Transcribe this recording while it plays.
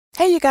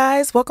Hey you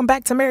guys, welcome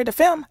back to Married to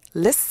Film.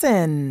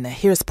 Listen,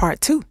 here's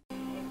part 2.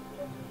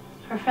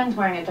 Her friend's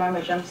wearing a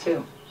Dharma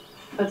jumpsuit.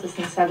 Puts us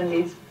in the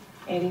 70s,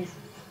 80s.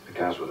 The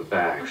guys with the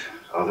bags.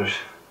 Others?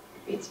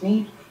 Beats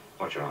me.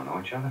 What, you all know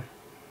each other?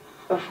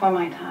 Before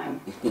my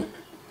time.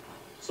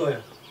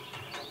 Sawyer.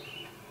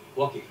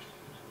 Lucky.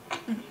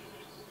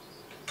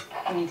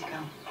 I need to go.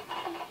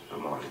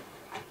 Good morning.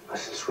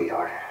 Listen,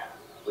 sweetheart.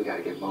 We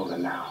gotta get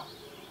moving now.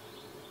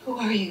 Who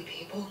are you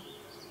people?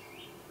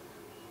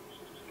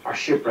 Our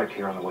shipwrecked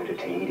here on the way to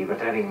Tahiti, but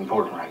that ain't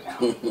important right now.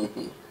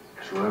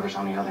 Because whoever's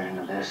on the other end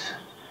of this,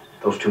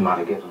 those two might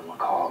have given them a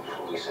call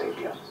before we saved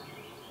you.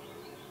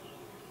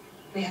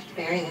 We have to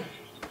bury them.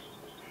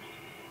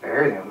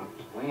 Bury them?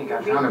 We ain't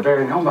got time to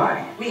bury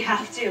nobody. We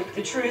have to.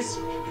 The truth.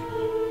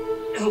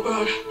 Oh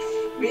God.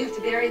 We have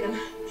to bury them.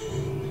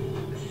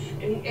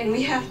 And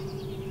we have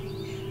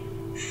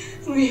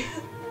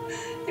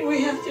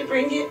to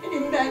bring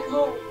him back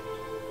home.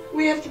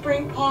 We have to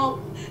bring Paul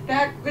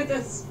back with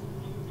us.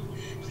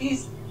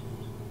 Please.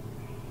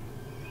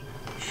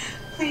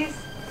 Please.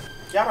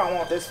 Y'all don't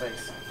want this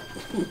face.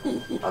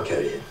 I'll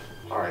tell you.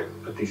 All right,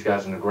 put these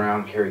guys in the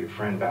ground, carry your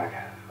friend back.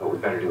 But we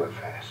better do it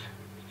fast.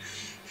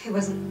 He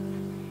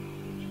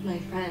wasn't my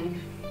friend.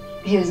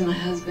 He was my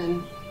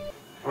husband.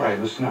 All right,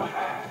 listen up.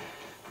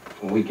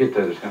 When we get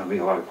there, there's going to be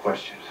a lot of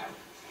questions.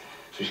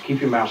 So just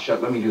keep your mouth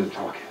shut. Let me do the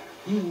talking.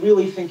 You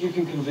really think you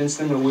can convince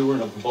them that we were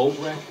in a boat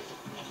wreck?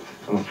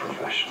 I'm a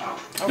professional.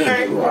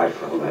 Okay. I lie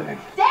for a living.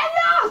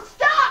 Daniel,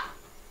 stop!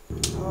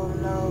 Oh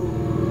no.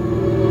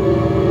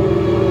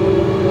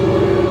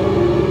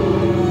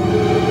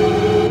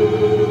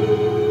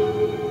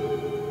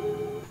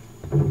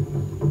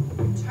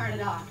 Turn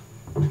it off.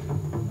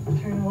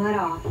 Turn what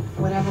off?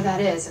 Whatever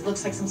that is. It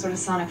looks like some sort of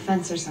sonic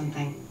fence or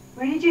something.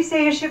 Where did you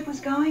say your ship was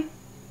going?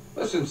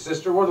 Listen,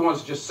 sister, we're the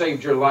ones that just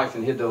saved your life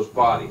and hid those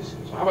bodies.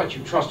 So how about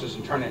you trust us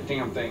and turn that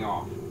damn thing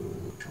off?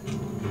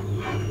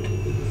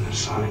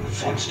 Sonic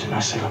fence, didn't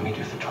I say let me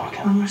do the talking?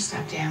 One more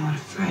step, Dan would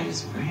have fried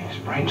his brain. His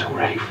brain's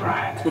already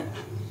fried.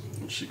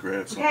 She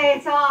grabbed something. Okay,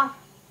 it's off.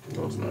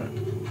 No, it's not.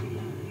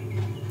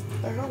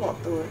 Let her walk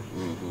through it.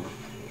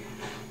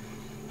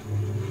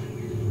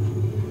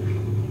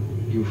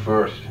 You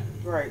first.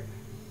 Right.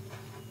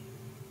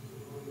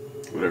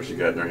 Whatever she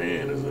got in her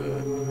hand is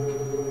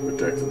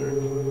protecting her.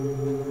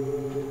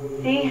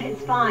 See,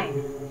 it's fine.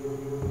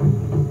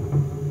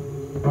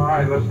 All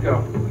right, let's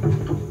go.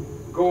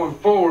 Going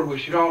forward, we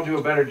should all do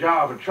a better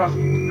job of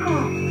trusting. You're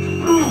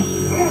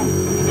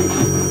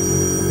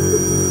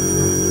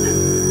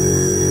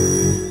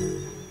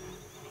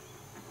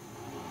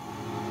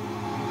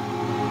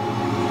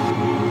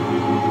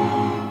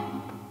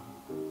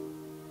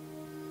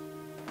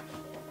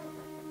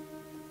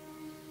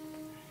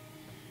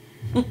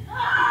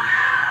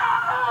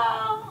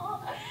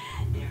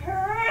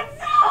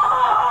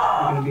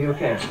gonna be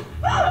okay.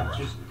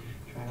 Just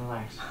try to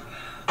relax.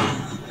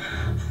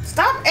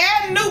 Stop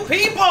adding new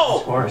people!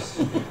 Of course.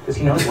 Does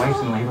he know his wife's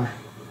in labor?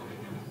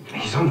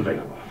 He's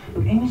unavailable.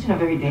 Look, Amy's in a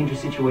very dangerous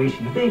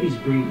situation. The baby's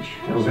breech.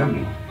 Tells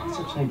Emmy. It's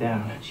upside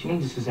down. She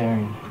needs a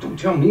cesarean. Don't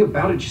tell me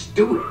about it, just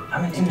do it.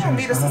 I'm an don't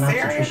need internist, a not an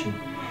cesarean? obstetrician.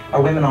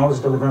 Our women always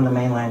deliver on the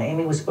mainland.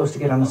 Amy was supposed to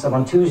get on the sub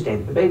on Tuesday.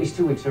 The baby's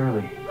 2 weeks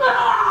early.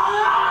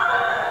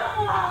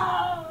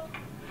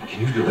 Can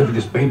you deliver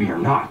this baby or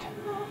not?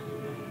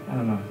 I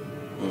don't know.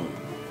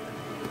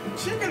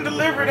 She can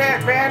deliver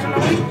that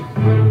vaginally.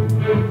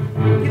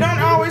 You don't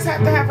always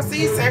have to have a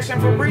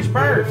C-section for breech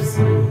births.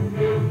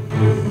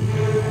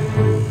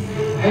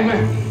 Hey,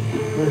 man.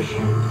 Where is she?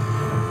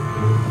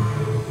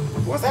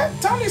 Was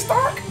that Tony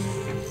Stark?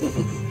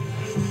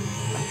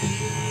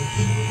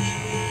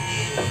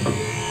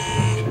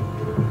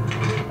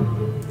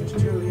 It's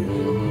Julia.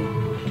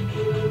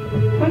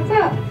 What's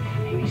up?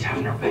 Amy's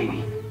having her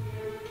baby.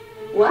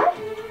 What?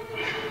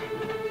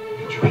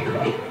 Did you hear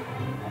me?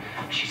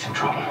 She's in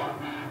trouble.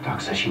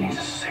 Doc says she needs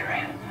a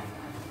cesarean.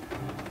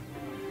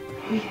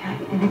 We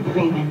have an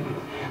agreement.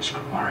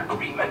 Screw our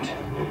agreement.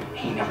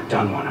 He ain't never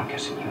done one. I'm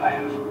guessing you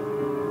have.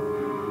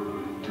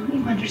 Don't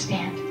you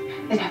understand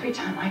that every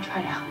time I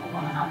try to help a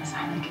woman on this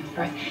island give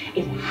birth,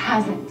 it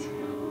hasn't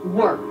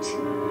worked?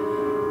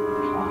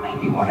 Well,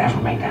 maybe whatever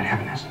made that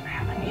happen hasn't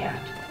happened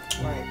yet.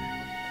 Right.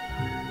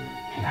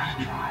 You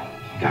gotta try.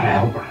 You gotta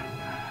help her.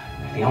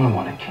 You're the only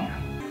one that can.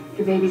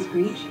 Your baby's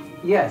breech?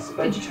 Yes,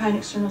 but... Did you try an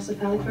external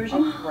cephalic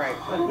version? Right.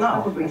 But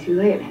Probably no. too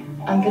late.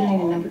 I'm gonna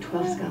need a number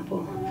 12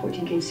 scalpel,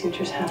 14 gauge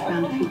sutures, half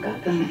round if you've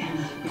got them,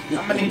 and...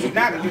 I'm gonna need you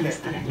not to do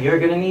that. You're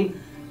gonna need...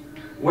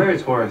 Where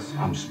is Horace?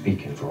 I'm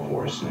speaking for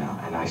Horace now,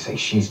 and I say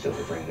she's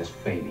delivering this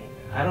baby.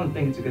 I don't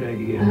think it's a good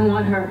idea. I don't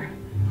want her.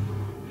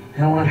 I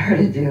don't want her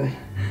to do it.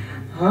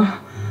 Huh?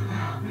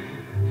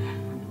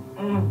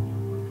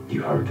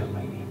 You heard the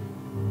lady.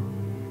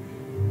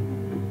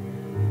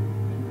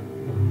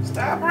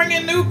 Stop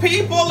bringing new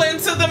people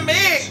into the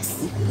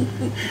mix.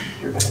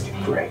 You're gonna do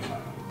great.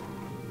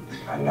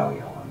 I know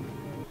you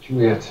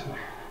will.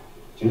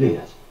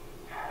 Juliet.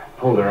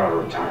 Pulled her out of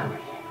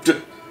retirement.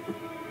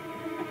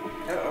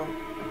 Uh-oh.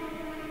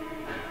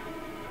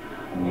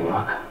 Any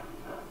luck?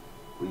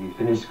 We We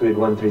finished grid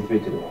 133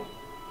 today.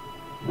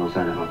 No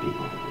sign of our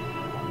people.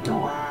 No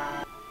one.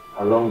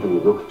 How long do we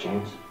look,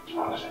 James? As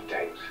long as it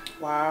takes.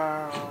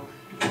 Wow.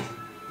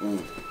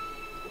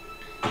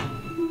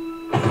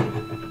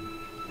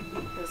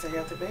 That's a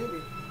healthy baby.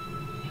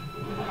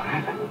 What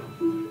happened?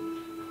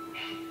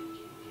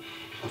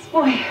 This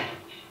boy.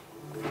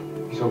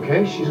 He's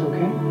okay? She's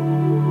okay?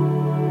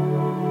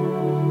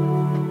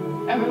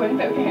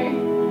 Everyone's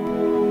okay.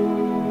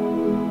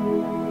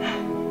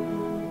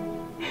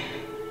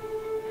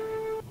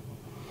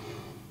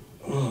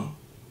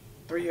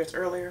 3 years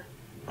earlier.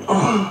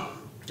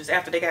 Just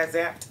after they got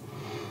zapped.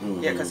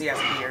 Yeah, because he has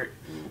a beard.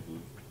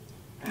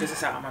 This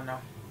is how I'm gonna know.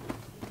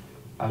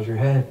 How's your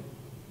head?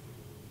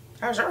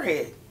 How's your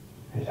head?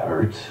 It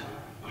hurts.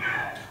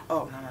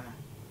 Oh, no.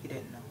 He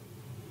didn't know.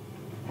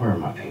 Where are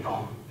my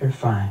people? They're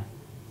fine.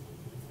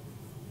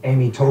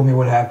 Amy told me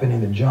what happened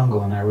in the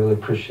jungle, and I really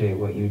appreciate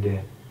what you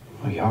did.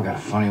 Well, y'all got a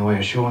funny way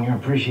of showing your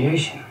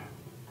appreciation.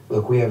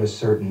 Look, we have a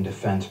certain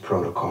defense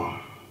protocol.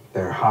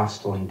 There are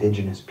hostile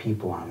indigenous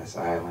people on this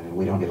island, and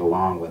we don't get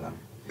along with them.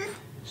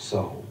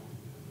 So,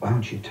 why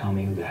don't you tell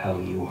me who the hell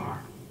you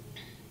are?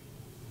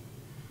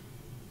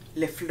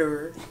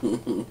 LaFleur.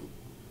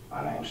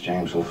 My name's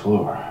James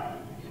LaFleur.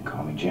 You can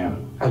call me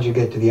Jim. How'd you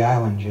get to the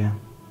island, Jim?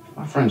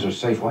 My friends are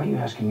safe. Why are you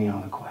asking me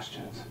all the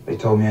questions? They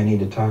told me I need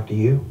to talk to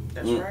you.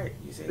 That's right.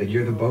 You said That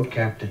you're the boat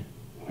captain.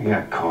 We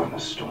got caught in a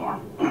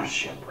storm.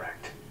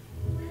 Shipwrecked.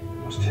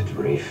 Almost hit the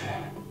reef.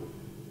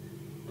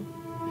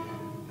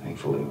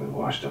 Thankfully, we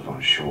washed up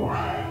on shore.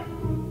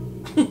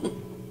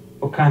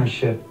 What kind of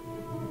ship?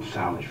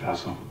 Salvage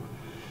vessel.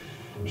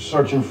 We're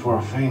searching for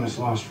a famous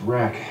lost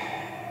wreck.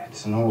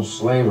 It's an old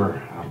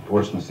slaver out of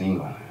Portsmouth,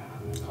 England.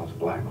 It's called the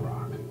Black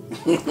Rock.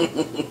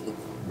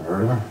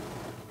 Heard of her?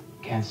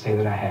 Can't say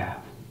that I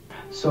have.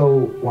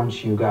 So,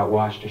 once you got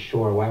washed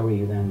ashore, why were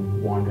you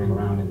then wandering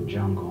around in the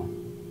jungle?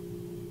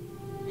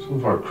 Some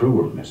of our crew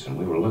were missing.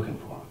 We were looking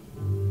for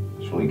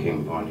them. So we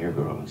came upon your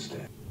girl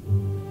instead.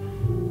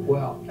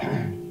 Well,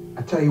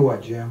 I tell you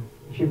what, Jim.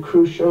 If your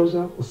crew shows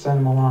up, we'll send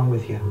them along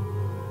with you.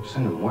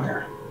 Send them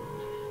where?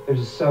 There's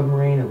a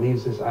submarine that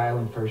leaves this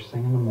island first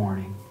thing in the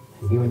morning.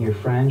 You and your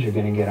friends are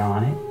gonna get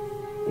on it.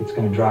 It's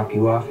gonna drop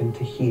you off in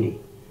Tahiti.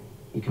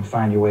 You can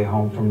find your way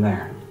home from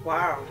there.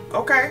 wow.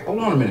 Okay. Hold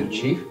on a minute,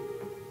 Chief.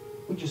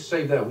 We just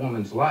saved that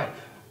woman's life.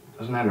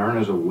 Doesn't that earn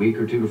us a week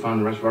or two to find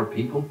the rest of our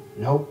people?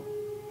 Nope.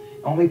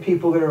 Only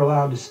people that are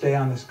allowed to stay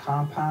on this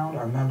compound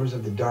are members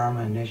of the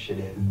Dharma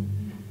Initiative.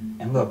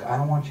 And look, I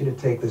don't want you to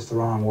take this the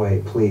wrong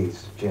way,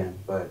 please, Jim,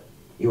 but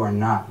you are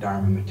not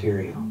Dharma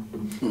material.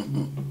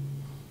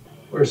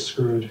 We're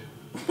screwed.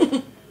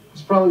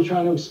 He's probably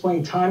trying to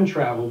explain time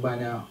travel by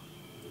now.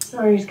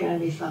 Sawyer's gonna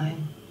be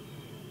fine.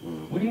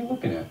 What are you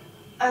looking at?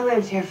 I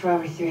lived here for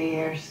over 3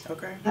 years.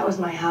 Okay. That was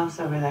my house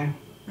over there.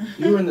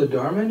 You were in the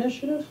Dharma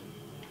Initiative?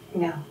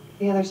 No,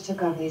 the others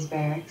took over these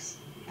barracks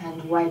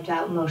and wiped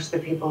out most of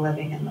the people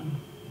living in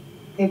them.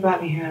 They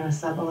brought me here on a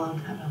sub a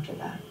long time after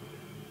that.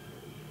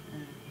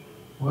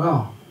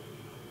 Well,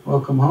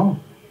 welcome home.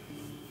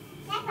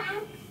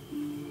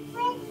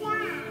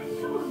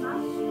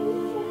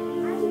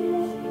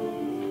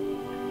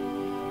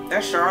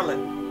 That's Charlotte.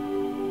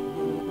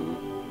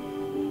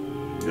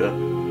 Yeah.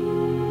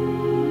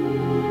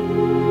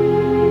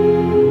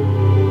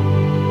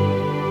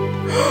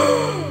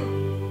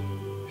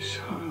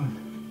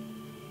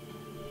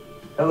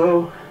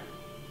 Hello.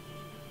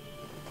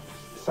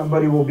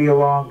 Somebody will be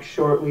along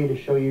shortly to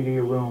show you to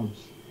your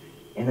rooms.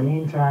 In the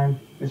meantime,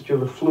 Mr.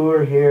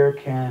 LaFleur here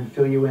can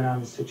fill you in on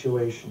the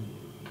situation.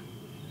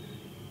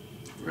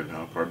 We're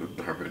now part of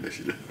the Dharma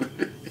Initiative.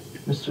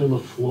 Mr.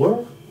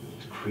 LaFleur?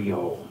 It's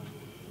Creole.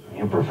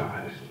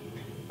 Improvised.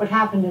 What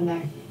happened in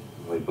there?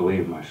 They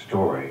believe my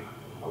story.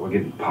 We're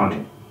getting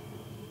punted.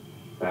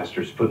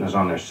 Bastards putting us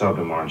on their sub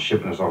tomorrow and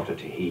shipping us off to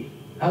Tahiti.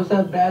 How's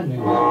that bad news?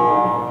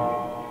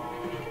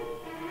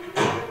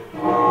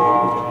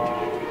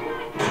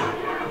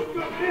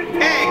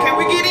 Hey, can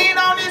we get in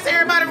on this?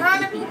 Everybody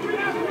running?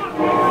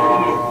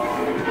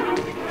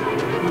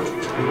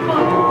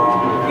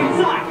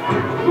 Inside!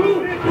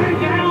 Move!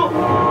 Get out!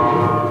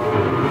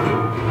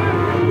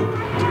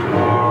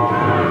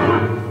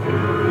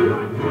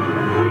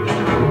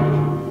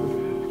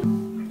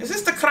 Is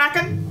this the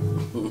Kraken?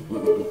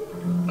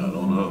 I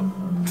don't know.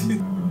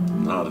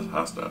 Not as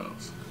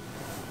hostiles.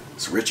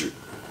 It's Richard.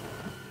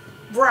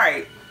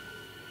 Right.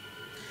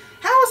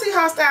 How is he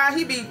hostile?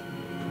 He be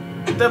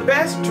the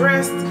best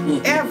dressed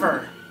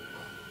ever.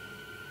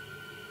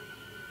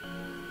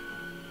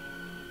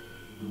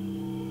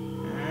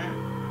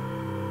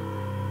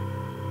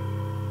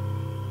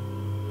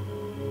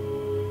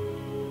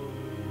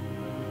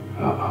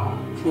 Uh-oh.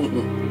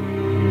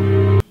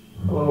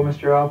 Hello,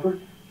 Mr. Alpert.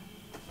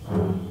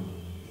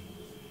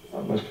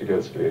 Mr.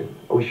 Goodspeed.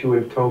 I wish you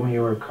would have told me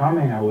you were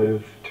coming. I would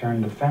have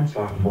turned the fence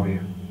off for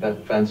you.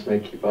 That fence may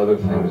keep other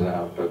things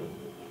out, but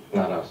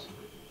not us.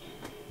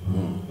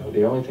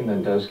 The only thing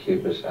that does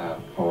keep us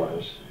out,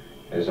 Horace,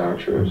 is our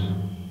truce,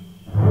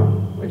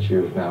 which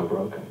you've now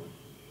broken.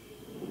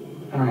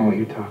 I don't know what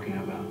you're talking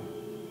about.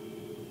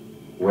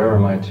 Where are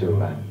my 2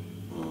 men?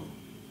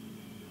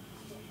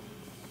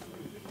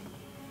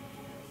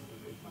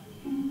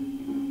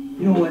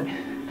 You know what?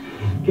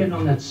 Getting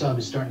on that sub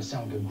is starting to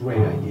sound like a great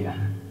idea.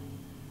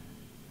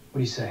 What do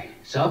you say?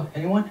 Sub?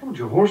 Anyone? Hold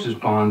your horses,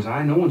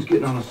 Bonsai. No one's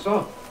getting on a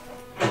sub.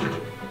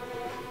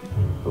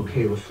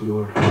 Okay,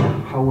 LaFleur,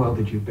 how well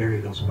did you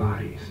bury those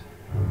bodies?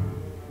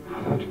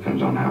 That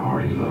depends on how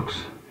hard he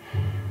looks.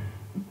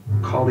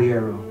 Call the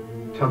Arrow.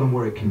 Tell them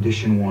we're at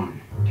condition 1.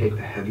 Take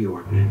the heavy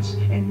ordnance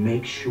and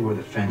make sure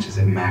the fence is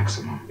at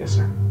maximum. Yes,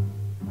 sir.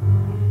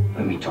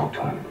 Let me talk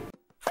to him.